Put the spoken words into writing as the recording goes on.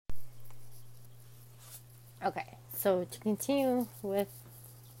Okay, so to continue with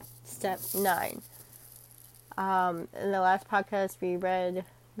step 9. In the last podcast, we read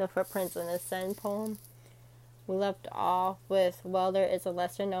the Footprints in the Sand poem. We left off with, well, there is a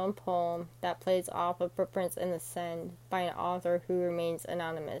lesser known poem that plays off of Footprints in the Sand by an author who remains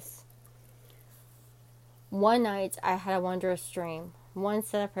anonymous. One night I had a wondrous dream. One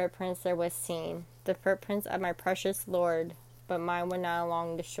set of footprints there was seen, the footprints of my precious Lord, but mine were not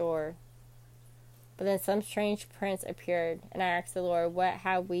along the shore. But then some strange prints appeared, and I asked the Lord, what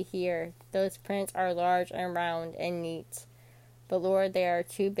have we here? Those prints are large and round and neat. But Lord, they are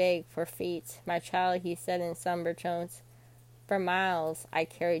too big for feet. My child, he said in somber tones, for miles I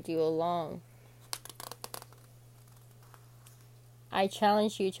carried you along. I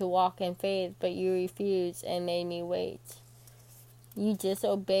challenged you to walk in faith, but you refused and made me wait. You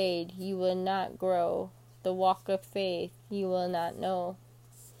disobeyed, you will not grow. The walk of faith you will not know.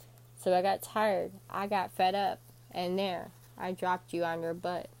 So I got tired, I got fed up, and there, I dropped you on your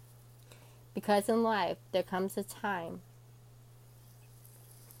butt. Because in life, there comes a time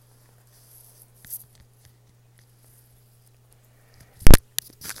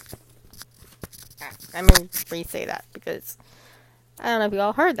let me re-say that because I don't know if you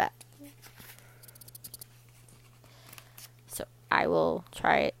all heard that. So I will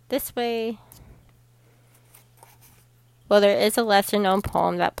try it this way. Well, there is a lesser-known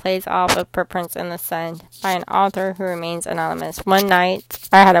poem that plays off of Footprints in the Sand by an author who remains anonymous. One night,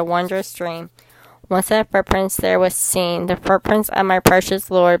 I had a wondrous dream. One set of footprints there was seen, the footprints of my precious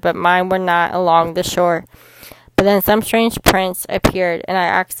Lord, but mine were not along the shore. But then some strange prints appeared, and I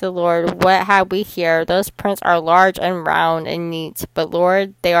asked the Lord, what have we here? Those prints are large and round and neat, but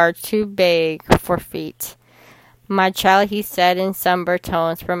Lord, they are too big for feet. My child, he said in somber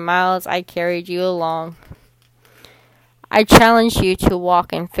tones, for miles I carried you along. I challenged you to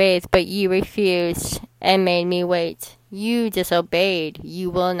walk in faith, but you refused and made me wait. You disobeyed, you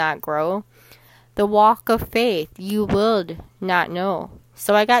will not grow. The walk of faith you will not know.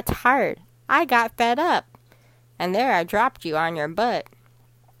 So I got tired, I got fed up, and there I dropped you on your butt.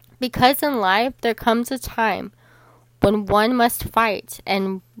 Because in life there comes a time when one must fight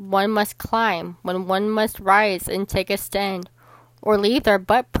and one must climb, when one must rise and take a stand, or leave their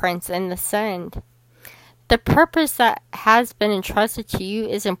butt prints in the sand. The purpose that has been entrusted to you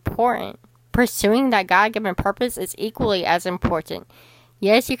is important. Pursuing that God-given purpose is equally as important.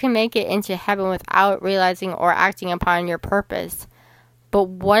 Yes, you can make it into heaven without realizing or acting upon your purpose. But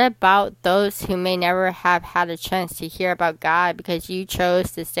what about those who may never have had a chance to hear about God because you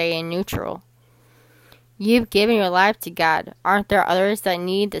chose to stay in neutral? You've given your life to God. Aren't there others that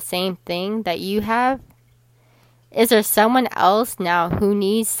need the same thing that you have? Is there someone else now who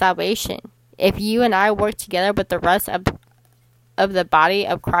needs salvation? If you and I work together with the rest of the body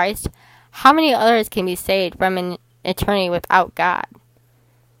of Christ, how many others can be saved from an eternity without God?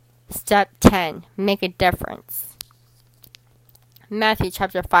 Step 10. Make a difference. Matthew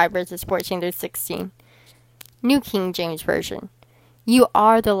chapter 5 verses 14 through 16. New King James Version. You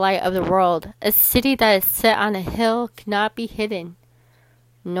are the light of the world. A city that is set on a hill cannot be hidden.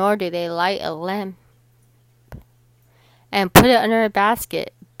 Nor do they light a lamp and put it under a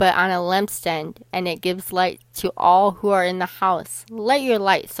basket, but on a lampstand, and it gives light to all who are in the house. Let your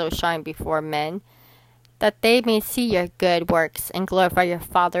light so shine before men, that they may see your good works and glorify your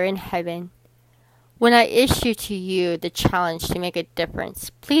Father in heaven. When I issue to you the challenge to make a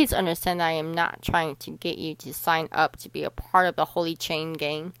difference, please understand that I am not trying to get you to sign up to be a part of the Holy Chain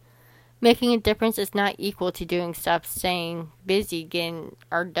Gang. Making a difference is not equal to doing stuff, staying busy, getting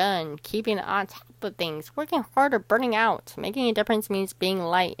or done, keeping on top of things, working hard or burning out. Making a difference means being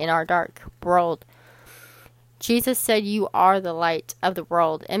light in our dark world. Jesus said you are the light of the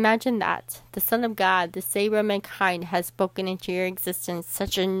world. Imagine that. The Son of God, the Savior of mankind, has spoken into your existence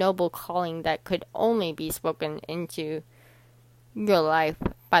such a noble calling that could only be spoken into your life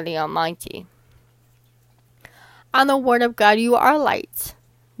by the Almighty. On the Word of God, you are light.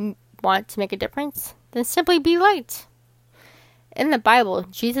 Want to make a difference? Then simply be light. In the Bible,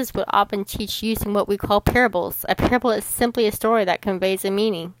 Jesus would often teach using what we call parables. A parable is simply a story that conveys a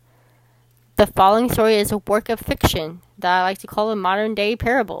meaning. The following story is a work of fiction that I like to call a modern-day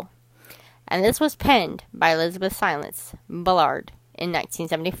parable. And this was penned by Elizabeth Silence Ballard in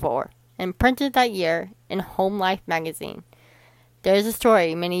 1974 and printed that year in Home Life magazine. There is a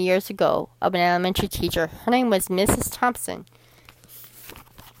story many years ago of an elementary teacher. Her name was Mrs. Thompson.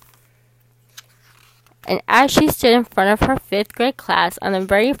 And as she stood in front of her 5th grade class on the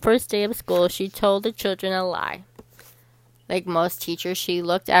very first day of school, she told the children a lie. Like most teachers, she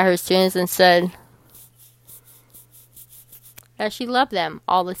looked at her students and said, that she loved them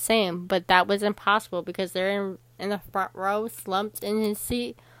all the same, but that was impossible because there in the front row, slumped in his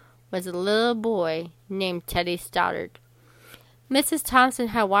seat, was a little boy named Teddy Stoddard. Mrs. Thompson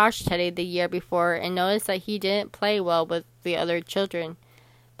had watched Teddy the year before and noticed that he didn't play well with the other children,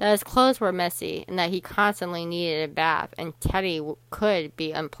 that his clothes were messy, and that he constantly needed a bath, and Teddy could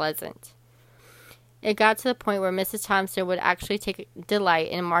be unpleasant. It got to the point where Mrs. Thompson would actually take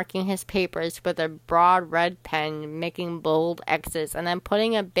delight in marking his papers with a broad red pen, making bold X's, and then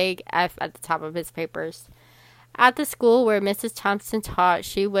putting a big F at the top of his papers. At the school where Mrs. Thompson taught,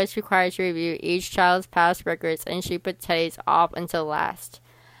 she was required to review each child's past records, and she put Teddy's off until last.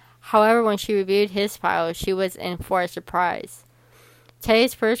 However, when she reviewed his file, she was in for a surprise.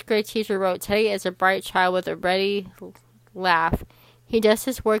 Teddy's first grade teacher wrote, "Teddy is a bright child with a ready laugh. He does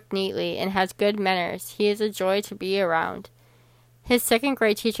his work neatly and has good manners. He is a joy to be around." His second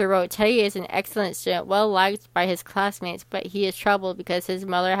grade teacher wrote, "Teddy is an excellent student, well liked by his classmates, but he is troubled because his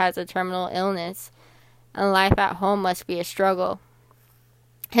mother has a terminal illness, and life at home must be a struggle."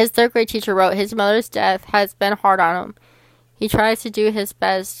 His third grade teacher wrote, "His mother's death has been hard on him. He tries to do his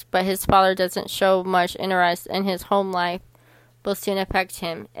best, but his father doesn't show much interest in his home life. Will soon affect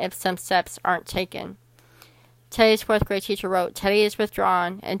him if some steps aren't taken." Teddy's fourth grade teacher wrote, "Teddy is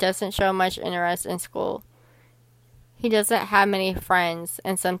withdrawn and doesn't show much interest in school. He doesn't have many friends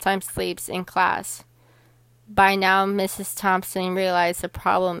and sometimes sleeps in class." By now, Mrs. Thompson realized the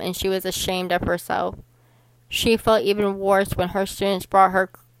problem, and she was ashamed of herself. She felt even worse when her students brought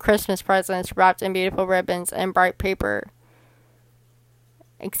her Christmas presents wrapped in beautiful ribbons and bright paper,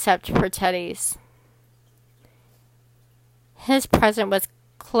 except for Teddy's. His present was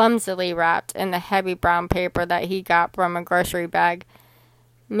clumsily wrapped in the heavy brown paper that he got from a grocery bag.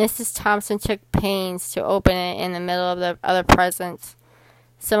 Mrs. Thompson took pains to open it in the middle of the other presents.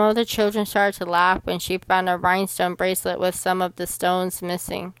 Some of the children started to laugh when she found a rhinestone bracelet with some of the stones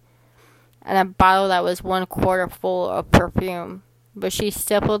missing, and a bottle that was 1/4 full of perfume. But she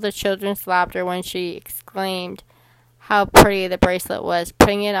stifled the children's laughter when she exclaimed how pretty the bracelet was,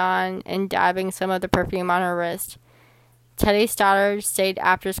 putting it on and dabbing some of the perfume on her wrist. Teddy Stoddard stayed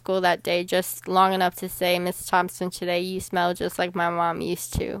after school that day just long enough to say, "Miss Thompson, today you smell just like my mom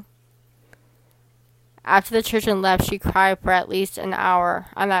used to." After the children left, she cried for at least an hour.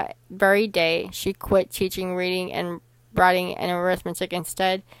 On that very day, she quit teaching reading and writing and arithmetic.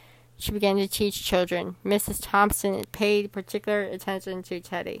 Instead, she began to teach children. Mrs. Thompson paid particular attention to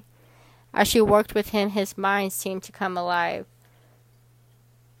Teddy. As she worked with him, his mind seemed to come alive.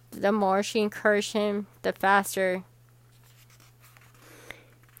 The more she encouraged him, the faster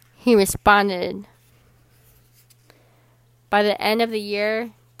he responded. By the end of the year,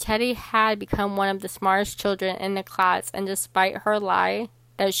 Teddy had become one of the smartest children in the class, and despite her lie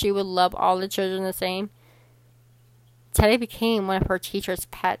that she would love all the children the same, Teddy became one of her teacher's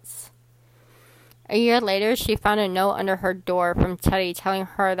pets. A year later, she found a note under her door from Teddy telling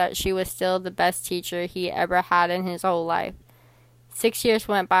her that she was still the best teacher he ever had in his whole life. 6 years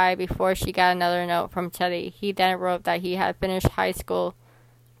went by before she got another note from Teddy. He then wrote that he had finished high school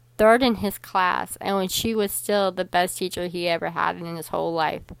third in his class, and when she was still the best teacher he ever had in his whole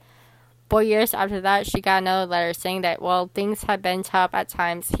life. 4 years after that, she got another letter saying that while things had been tough at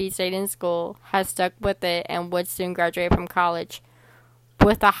times, he stayed in school, had stuck with it, and would soon graduate from college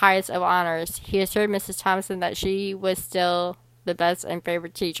with the highest of honors. He assured Mrs. Thompson that she was still the best and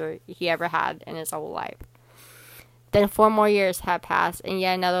favorite teacher he ever had in his whole life. Then 4 more years had passed, and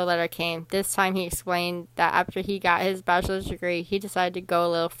yet another letter came. This time he explained that after he got his bachelor's degree, he decided to go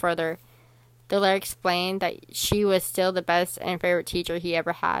a little further. The letter explained that she was still the best and favorite teacher he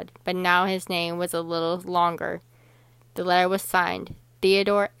ever had, but now his name was a little longer. The letter was signed,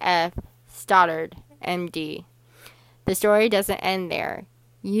 Theodore F. Stoddard, M.D. The story doesn't end there.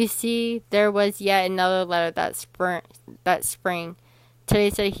 You see, there was yet another letter that spring. Teddy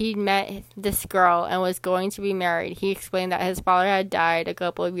said he'd met this girl and was going to be married. He explained that his father had died a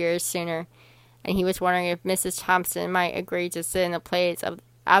couple of years sooner, and he was wondering if Mrs. Thompson might agree to sit in the place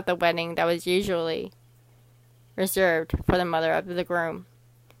at the wedding that was usually reserved for the mother of the groom.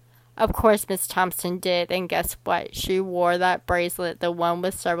 Of course, Miss Thompson did, and guess what? She wore that bracelet, the one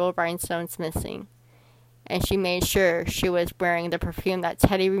with several rhinestones missing, and she made sure she was wearing the perfume that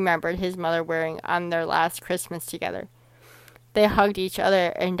Teddy remembered his mother wearing on their last Christmas together. They hugged each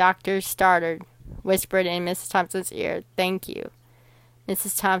other, and Dr. Stoddard whispered in Mrs. Thompson's ear, "Thank you,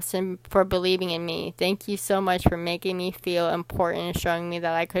 Mrs. Thompson, for believing in me. Thank you so much for making me feel important and showing me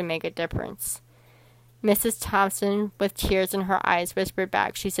that I could make a difference." Mrs. Thompson, with tears in her eyes, whispered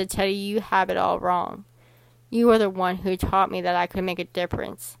back. She said, "Teddy, you have it all wrong. You were the one who taught me that I could make a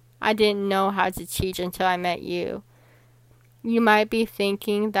difference. I didn't know how to teach until I met you. You might be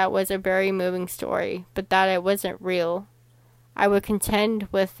thinking that was a very moving story, but that it wasn't real. I would contend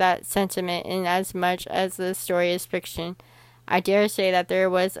with that sentiment in as much as the story is fiction. I dare say that there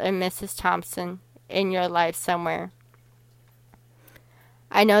was a Mrs. Thompson in your life somewhere.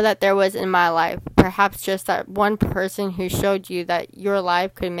 I know that there was in my life, perhaps just that one person who showed you that your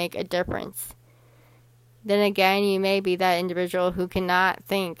life could make a difference. Then again, you may be that individual who cannot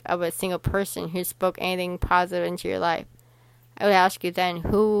think of a single person who spoke anything positive into your life. I would ask you then,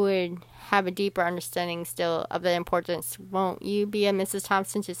 who would have a deeper understanding still of the importance? Won't you be a Mrs.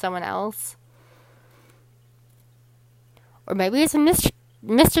 Thompson to someone else? Or maybe it's a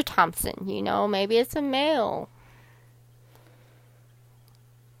Mr. Thompson, maybe it's a male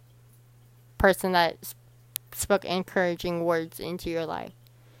person that spoke encouraging words into your life.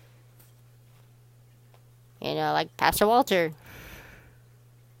 Like Pastor Walter,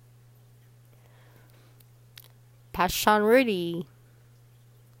 Pastor Sean Rudy,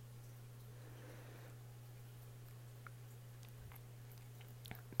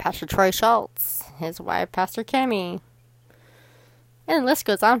 Pastor Troy Schultz, his wife, Pastor Kemi. And the list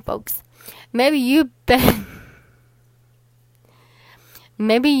goes on, folks. Maybe you've been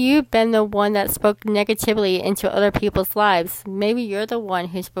the one that spoke negatively into other people's lives. Maybe you're the one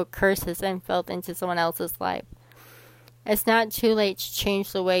who spoke curses and filth into someone else's life. It's not too late to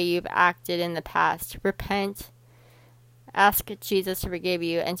change the way you've acted in the past. Repent. Ask Jesus to forgive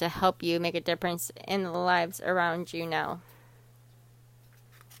you and to help you make a difference in the lives around you now.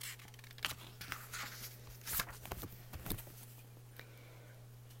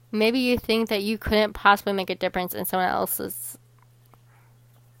 Maybe you think that you couldn't possibly make a difference in someone else's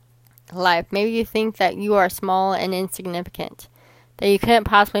life. Maybe you think that you are small and insignificant, that you couldn't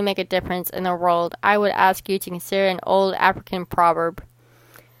possibly make a difference in the world. I would ask you to consider an old African proverb.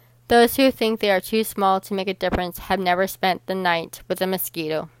 Those who think they are too small to make a difference have never spent the night with a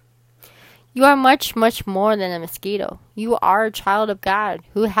mosquito. You are much, much more than a mosquito. You are a child of God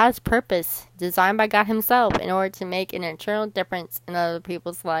who has purpose, designed by God Himself in order to make an eternal difference in other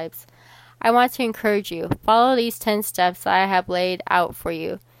people's lives. I want to encourage you. Follow these 10 steps that I have laid out for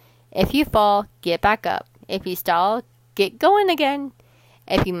you. If you fall, get back up. If you stall, get going again.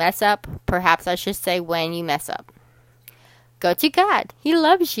 If you mess up, perhaps I should say when you mess up. Go to God. He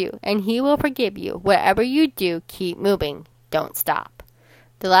loves you, and He will forgive you. Whatever you do, keep moving. Don't stop.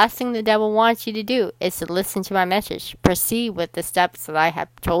 The last thing the devil wants you to do is to listen to my message. Proceed with the steps that I have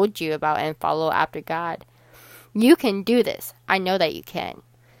told you about and follow after God. You can do this. I know that you can.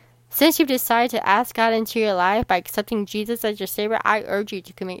 Since you've decided to ask God into your life by accepting Jesus as your Savior, I urge you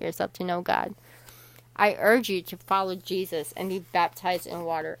to commit yourself to know God. I urge you to follow Jesus and be baptized in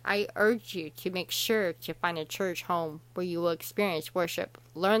water. I urge you to make sure to find a church home where you will experience worship,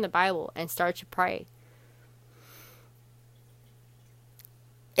 learn the Bible, and start to pray.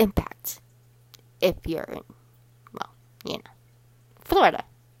 Impact. If you're in, Florida,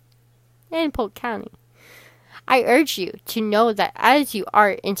 in Polk County. I urge you to know that as you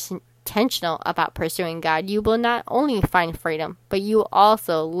are intentional about pursuing God, you will not only find freedom, but you will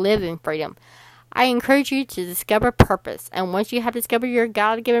also live in freedom. I encourage you to discover purpose, and once you have discovered your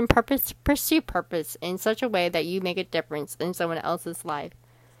God-given purpose, pursue purpose in such a way that you make a difference in someone else's life.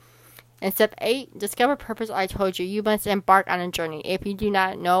 In step 8, discover purpose. I told you, you must embark on a journey. If you do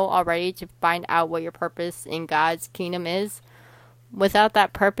not know already to find out what your purpose in God's kingdom is, without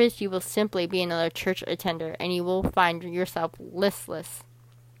that purpose, you will simply be another church attender, and you will find yourself listless.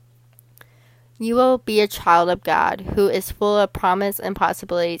 You will be a child of God who is full of promise and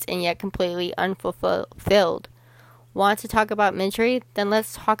possibilities and yet completely unfulfilled. Want to talk about misery? Then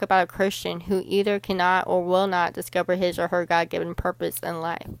let's talk about a Christian who either cannot or will not discover his or her God-given purpose in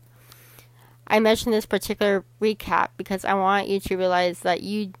life. I mention this particular recap because I want you to realize that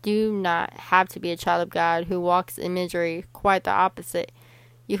you do not have to be a child of God who walks in misery. Quite the opposite.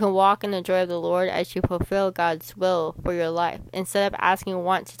 You can walk in the joy of the Lord as you fulfill God's will for your life. Instead of asking,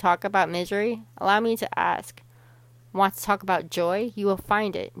 want to talk about misery, allow me to ask, want to talk about joy? You will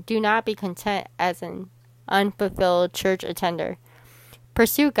find it. Do not be content as an unfulfilled church attender.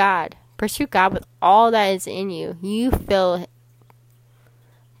 Pursue God. Pursue God with all that is in you.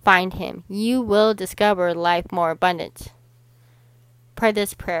 Find Him. You will discover life more abundant. Pray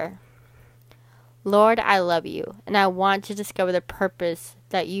this prayer. Lord, I love you, and I want to discover the purpose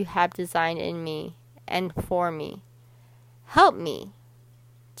that you have designed in me and for me. Help me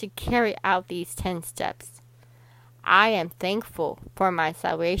to carry out these 10 steps. I am thankful for my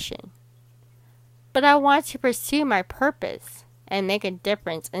salvation, but I want to pursue my purpose and make a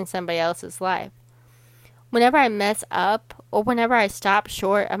difference in somebody else's life. Whenever I mess up or whenever I stop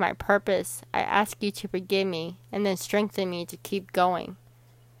short of my purpose, I ask you to forgive me and then strengthen me to keep going.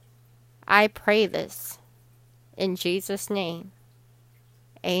 I pray this in Jesus' name.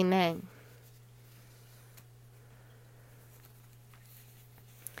 Amen.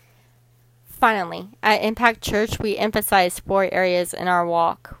 Finally, at Impact Church, we emphasize 4 areas in our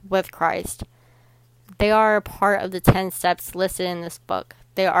walk with Christ. They are a part of the 10 steps listed in this book.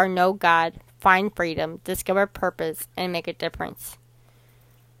 They are know God, find freedom, discover purpose, and make a difference.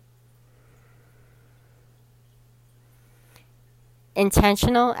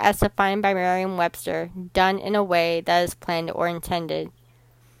 Intentional, as defined by Merriam-Webster, done in a way that is planned or intended.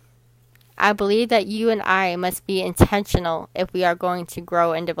 I believe that you and I must be intentional if we are going to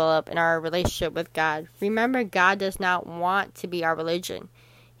grow and develop in our relationship with God. Remember, God does not want to be our religion.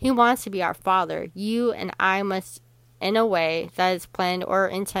 He wants to be our Father. You and I must, in a way that is planned or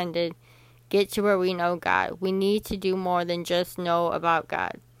intended, get to where we know God. We need to do more than just know about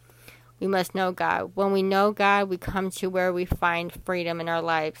God. We must know God. When we know God, we come to where we find freedom in our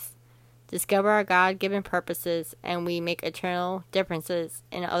lives, discover our God-given purposes, and we make eternal differences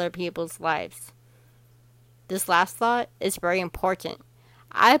in other people's lives. This last thought is very important.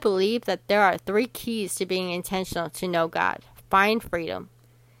 I believe that there are 3 keys to being intentional to know God. Find freedom,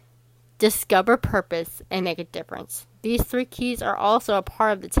 discover purpose, and make a difference. These 3 keys are also a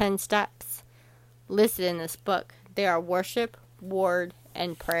part of the 10 steps listed in this book. They are worship, word,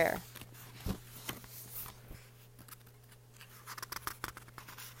 and prayer.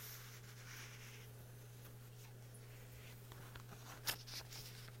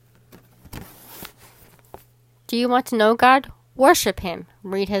 Do you want to know God? Worship Him.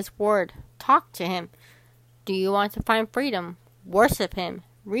 Read His Word. Talk to Him. Do you want to find freedom? Worship Him.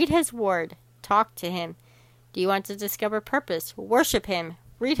 Read His Word. Talk to Him. Do you want to discover purpose? Worship Him.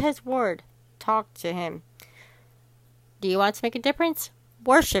 Read His Word. Talk to Him. Do you want to make a difference?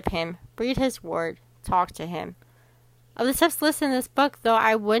 Worship Him. Read His Word. Talk to Him. Of the steps listed in this book, though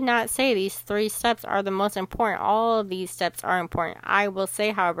I would not say these 3 steps are the most important, all of these steps are important. I will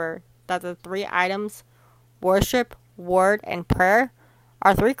say, however, that the 3 items, worship, word, and prayer,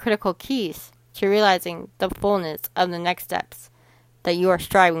 are 3 critical keys to realizing the fullness of the next steps that you are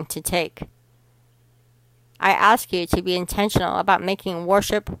striving to take. I ask you to be intentional about making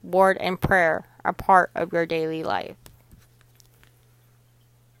worship, word, and prayer a part of your daily life.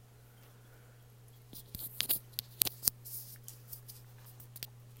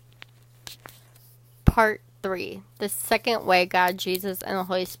 Part 3. The second way God, Jesus, and the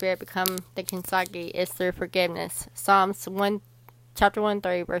Holy Spirit become the Kintsugi is through forgiveness. Psalms 1, chapter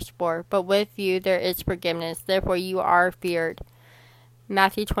 130, verse 4. But with you there is forgiveness, therefore you are feared.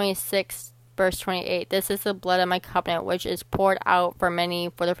 Matthew 26, verse 28. This is the blood of my covenant, which is poured out for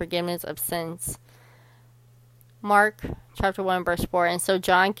many for the forgiveness of sins. Mark chapter 1, verse 4. And so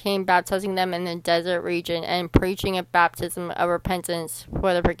John came baptizing them in the desert region and preaching a baptism of repentance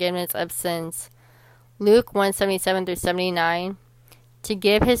for the forgiveness of sins. Luke 1:77-79, to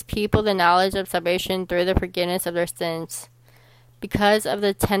give his people the knowledge of salvation through the forgiveness of their sins, because of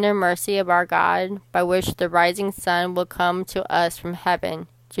the tender mercy of our God, by which the rising sun will come to us from heaven,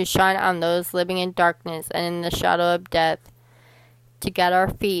 to shine on those living in darkness and in the shadow of death, to guide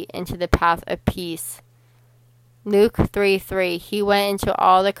our feet into the path of peace. Luke 3:3, he went into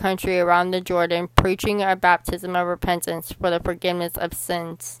all the country around the Jordan, preaching a baptism of repentance for the forgiveness of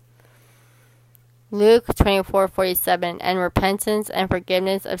sins. Luke 24:47, and repentance and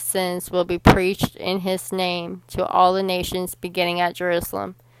forgiveness of sins will be preached in his name to all the nations beginning at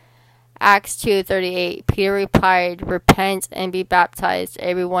Jerusalem. Acts 2:38, Peter replied, repent and be baptized,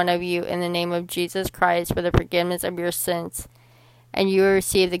 every one of you, in the name of Jesus Christ for the forgiveness of your sins, and you will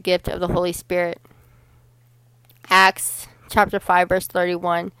receive the gift of the Holy Spirit. Acts chapter 5, verse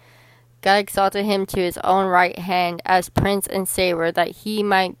 31, God exalted him to his own right hand as Prince and Savior, that he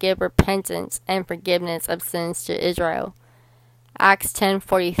might give repentance and forgiveness of sins to Israel. Acts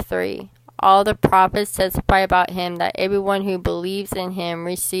 10:43. All the prophets testify about him that everyone who believes in him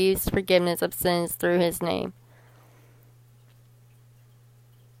receives forgiveness of sins through his name.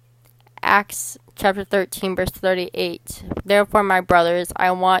 Acts chapter 13, verse 38. Therefore, my brothers, I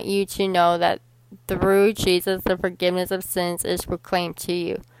want you to know that through Jesus the forgiveness of sins is proclaimed to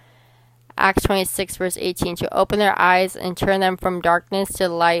you. Acts 26, verse 18, to open their eyes and turn them from darkness to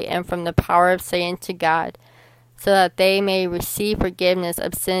light and from the power of Satan to God, so that they may receive forgiveness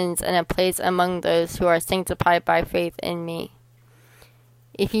of sins and a place among those who are sanctified by faith in me.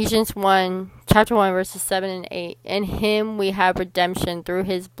 Ephesians 1, chapter 1, verses 7 and 8. In him we have redemption through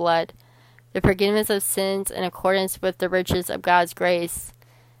his blood, the forgiveness of sins in accordance with the riches of God's grace,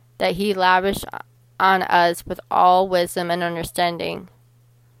 that he lavished on us with all wisdom and understanding.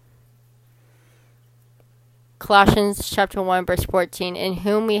 Colossians chapter 1 verse 14, in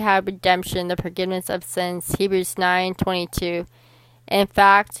whom we have redemption, the forgiveness of sins. Hebrews 9:22. In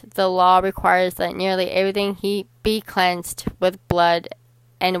fact, the law requires that nearly everything be cleansed with blood,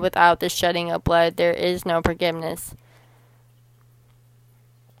 and without the shedding of blood there is no forgiveness.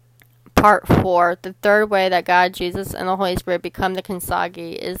 Part 4. The third way that God, Jesus, and the Holy Spirit become the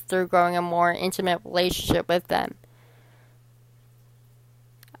Kintsugi is through growing a more intimate relationship with them.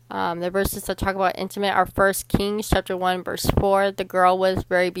 The verses that talk about intimate are 1 Kings chapter 1 verse 4. The girl was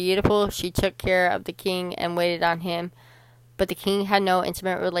very beautiful. She took care of the king and waited on him, but the king had no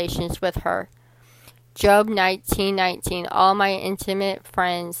intimate relations with her. Job 19:19. All my intimate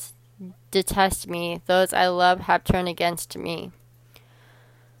friends detest me. Those I love have turned against me.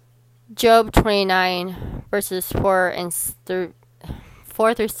 Job 29 verses 4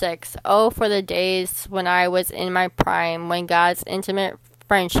 through 6. Oh, for the days when I was in my prime, when God's intimate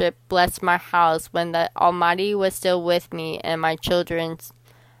friendship blessed my house, when the Almighty was still with me and my children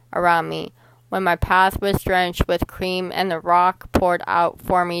around me, when my path was drenched with cream and the rock poured out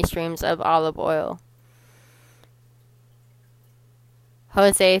for me streams of olive oil.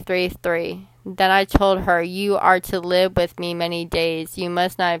 Hosea 3:3. Then I told her, you are to live with me many days. You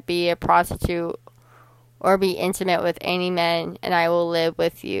must not be a prostitute or be intimate with any man, and I will live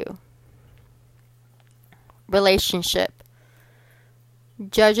with you. Relationship.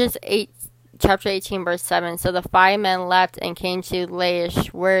 Judges chapter 18 verse 7. So the 5 men left and came to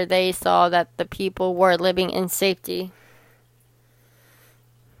Laish, where they saw that the people were living in safety,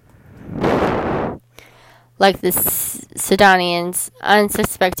 like the Sidonians,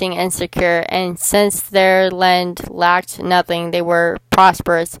 unsuspecting and secure, and since their land lacked nothing, they were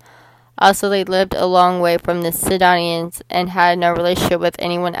prosperous. Also, they lived a long way from the Sidonians and had no relationship with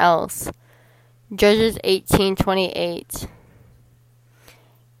anyone else. Judges 18:28.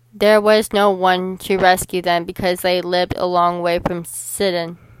 There was no one to rescue them because they lived a long way from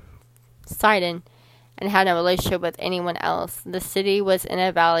Sidon, and had no relationship with anyone else. The city was in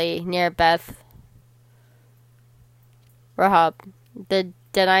a valley near Beth Rahab. The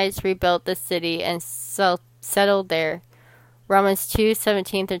Danites rebuilt the city and settled there. Romans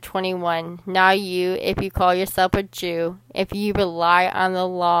 2:17-21. Now you, if you call yourself a Jew, if you rely on the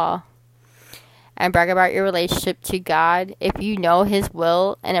law and brag about your relationship to God, if you know His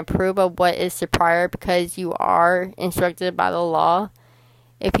will and approve of what is superior because you are instructed by the law,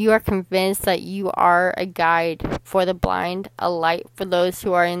 if you are convinced that you are a guide for the blind, a light for those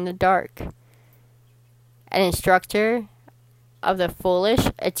who are in the dark, an instructor of the foolish,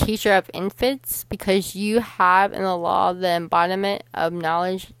 a teacher of infants, because you have in the law the embodiment of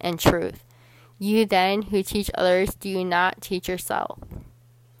knowledge and truth. You then, who teach others, do you not teach yourself?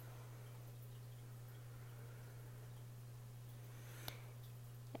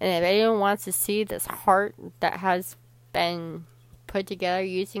 And if anyone wants to see this heart that has been put together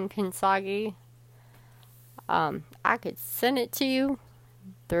using Kintsugi, I could send it to you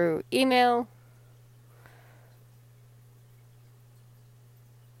through email.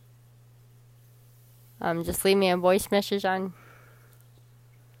 Just leave me a voice message on.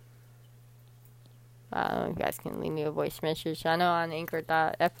 I don't know if you guys can leave me a voice message. I know on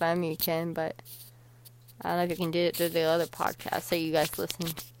Anchor.fm you can, but I don't know if you can do it through the other podcasts that you guys listen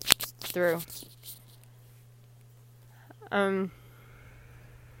through. I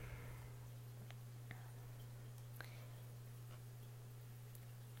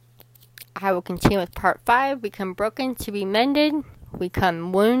will continue with part 5. We come broken to be mended. We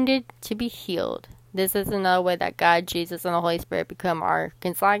come wounded to be healed. This is another way that God, Jesus, and the Holy Spirit become our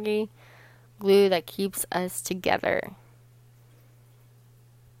Kintsugi, glue that keeps us together.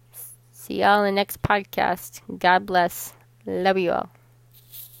 See y'all in the next podcast. God bless. Love you all.